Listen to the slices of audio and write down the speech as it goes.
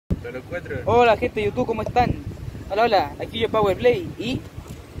A los 4. Hola gente de YouTube, ¿cómo están? Hola, hola, aquí yo Beyblade y...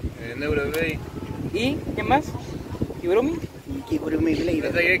 Neuroblade. ¿Y? ¿Quién más? ¿Kigurumi? Kigurumi Blade.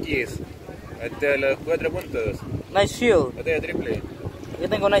 Batalla X. Hasta los 4 puntos. Night Shield. Batalla triple. Yo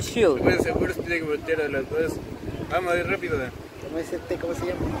tengo Night Shield. Después seguro se tiene que voltear a las 2. Vamos a ir rápido. ¿Cómo es este? ¿Cómo se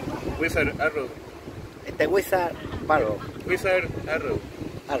llama? Wizard Arrow. Este Wizard Barrow. Wizard Arrow.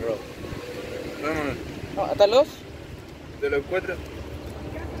 Arrow. Vamos. No, ¿hasta los? De los 4.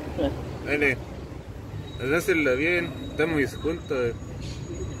 Dale. Hacérsela bien. Estamos juntos.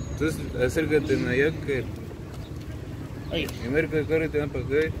 Entonces acércate en allá que... Ahí. Y marca el carro y te van para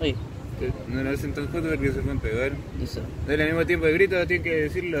acá. Ahí. No lo hacen tan juntos porque se pueden pegar. Listo. Dale al mismo tiempo de grito, tienen que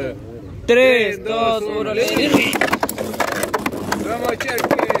decirlo. 3, 2, 1, ¡Vamos,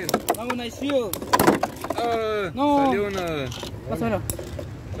 Charken! Vamos, Night Shield. ¡Oh! No. Salió uno. Pásamelo.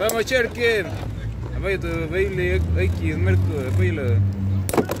 ¡Vamos, Charken! Apoya tu Beyblade X, Marco, apóyalo.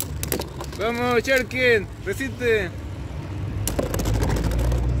 ¡Vamos, Charken! ¡Resiste!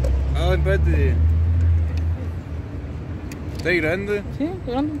 ¡Oh, empate! ¿Estás grabando? ¿Sí? ¿Estoy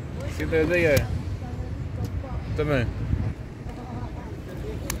grabando? Siete batalla. Toma.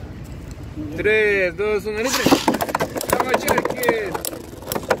 3, 2, 1, ¡libre! ¡Vamos, Charken!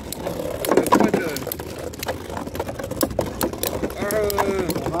 Los 4. ¡Oh!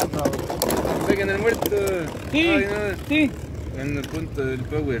 ¡Saquen al muerto! Sí, ¡Ay, no! sí. En el punto del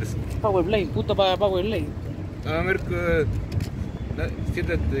Powers. Beyblade, punto para Beyblade. ¡Ah, Marco!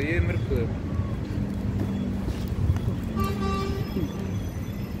 Siéntate bien, Marco.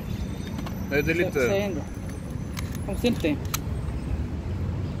 ¿Estás listo? Consciente.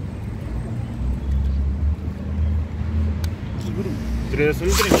 Kigurumi. 3, 2,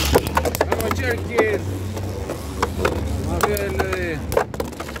 1, 3. ¡Vamos, Charken! ¡Dale!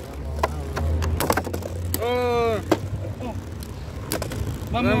 ¡Oh!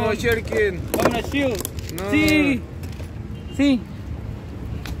 ¡Vamos, Charken! Vamos, Night Shield. No. Sí. Sí.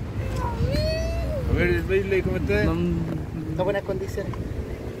 A ver el Beyblade, ¿cómo está? Está en buenas condiciones.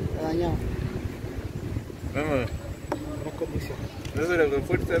 Está dañado. Vamos. Buenas condiciones. No solo con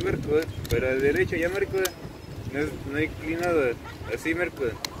fuerza, Marco. Para derecho ya, Marco. No hay inclinado. Así, Marco.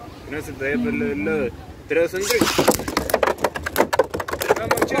 No se te vaya por el lado. 3, 2, 1, 3.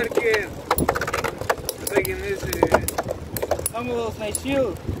 ¡Vamos, Charken! Saquen ese. Vamos, Night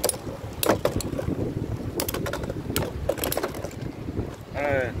Shield.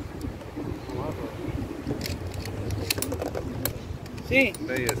 Ah, Sí.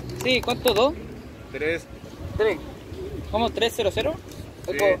 rayos. Sí, ¿cuánto? ¿2? 3. 3. ¿Cómo? 3, 0, 0?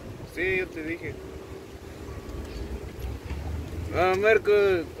 Sí, sí, yo te dije. Vamos, Marco,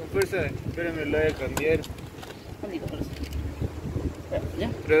 con fuerza. Espérame, lo voy a cambiar. Maldito, parece. ¿Ya?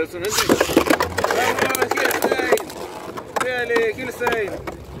 3, 2, 1, 3. ¡Vamos, Hillside! ¡Dale, Hillside!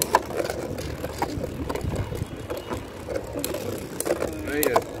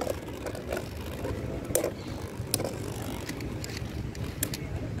 Rayos.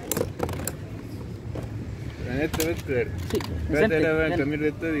 En este Vector. Sí. Espérate, ahora van a cambiar de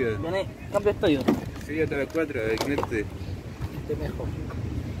estadio. Viene, cambio de estadio. Sí, hasta las 4, en este. Este mejor.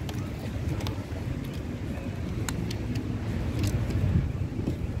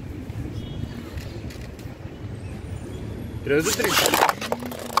 Pero dos, 3.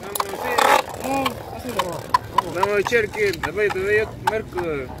 Vamos, sí. No, hazlo. Vamos, Charken. Apoya tu bello Marco.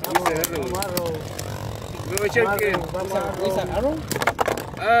 Wizard Arrow. Vamos, Arrow. Vamos, Charken. Vamos, ¿Wizard Arrow?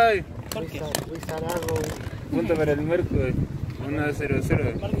 Ay, ¿Por qué? Wizard Arrow. punto para el Marco. 1, 0,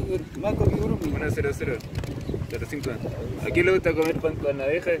 0. Marco Kigurumi. 1, 0, 0. 0, 5. Aquí le gusta comer pan con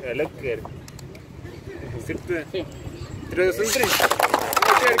abejas al Oscar. ¿Cierto? Sí. 3, 2, 1, 3.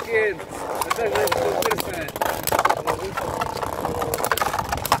 Vamos, Charken. Ataca con fuerza.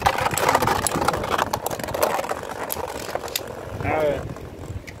 Ah.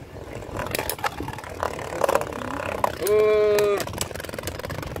 Oh.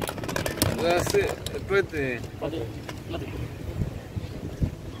 Espérate. Mate.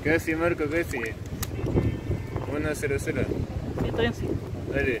 Casi, Marco, casi. 1, 0, 0. Sí, está bien, sí.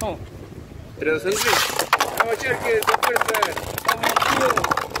 Dale. Vamos. 3, 2, 1, 3. Vamos, Charken, con fuerza. Vamos, tío.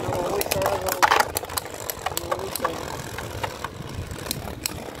 Vamos, Wizard Arrow.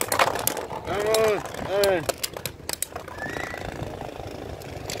 Vamos. Ah.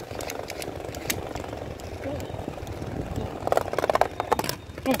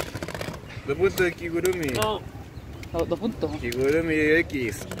 Dos puntos de Kigurumi. No. No, 2 puntos. Kigurumi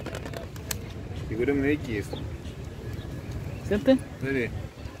X. Kigurumi X. ¿Siente? Dale.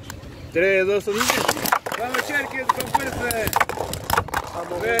 3, 2, 1. Vamos, Charken, con fuerza.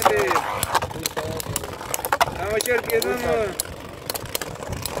 Vamos, Dale. Wizard Arrow. Vamos, Charken, vamos.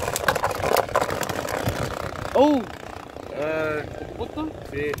 Oh, Ah, punto.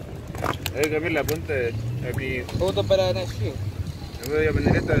 sí. Hay que cambiar la punta a mi. Punto para Night Shield. Me voy a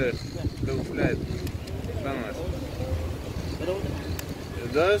poner esta low flat. Vamos.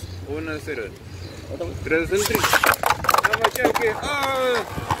 2, 1, 0. 3, 2, 1, 3. Vamos, Sharken. ¡Oh!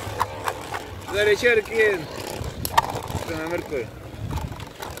 Dale, Sharken. Toma, Marco.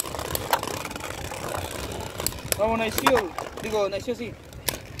 Vamos, Night Shield. Digo, Night Shield, sí.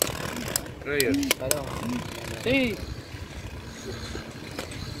 Rayos. Parado. Sí.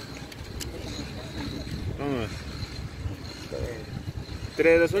 Vamos.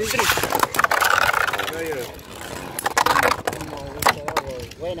 3, 2, 1, 3. Rayos.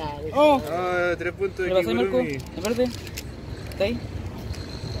 Buena. Oh. Ah, 3 puntos ¿Qué de le pasó, Marco? Kigurumi. ¿Me parte? ¿Está ahí?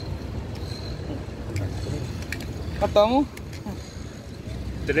 ¿Cuánto vamos?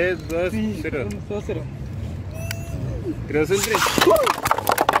 3, 2, 0. 2, 0. 3, 2, 1, 3.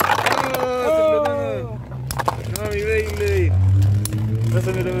 ¡Oh! No, mi Beyblade.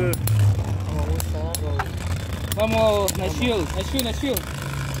 Pásamelo. Vamos, Night Shield, Night Shield, Night Shield.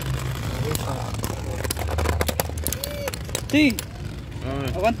 Sí,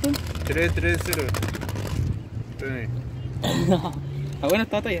 Vamos. aguanto. 3, 3, 0. Espérame. Ah, buena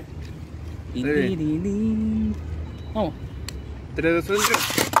esta batalla. Vamos. 3, 2, 1, 3.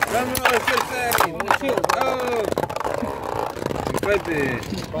 ¡Vamos, Sharken! ¡Oh! Empate.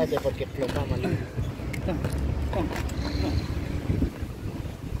 Espérate porque explotamos la.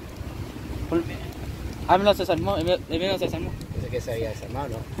 Ah, me lo se desarmó, el mío no se desarmó. Pensé que se había desarmado,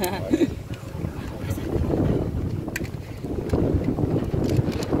 ¿no?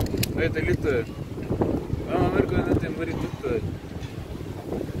 Oye, estoy listo. Vamos a ver cuando te mueres tú.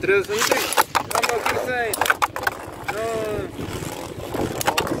 3, 2, 1, 3. Vamos, Kirsai. No.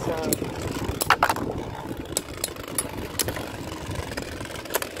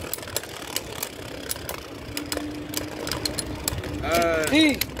 Ah,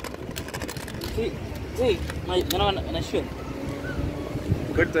 Sí. Sí, sí. No, Night Shield.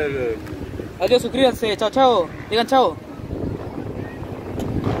 córtalo. Adiós, suscríbanse, chao, chao. Digan chao.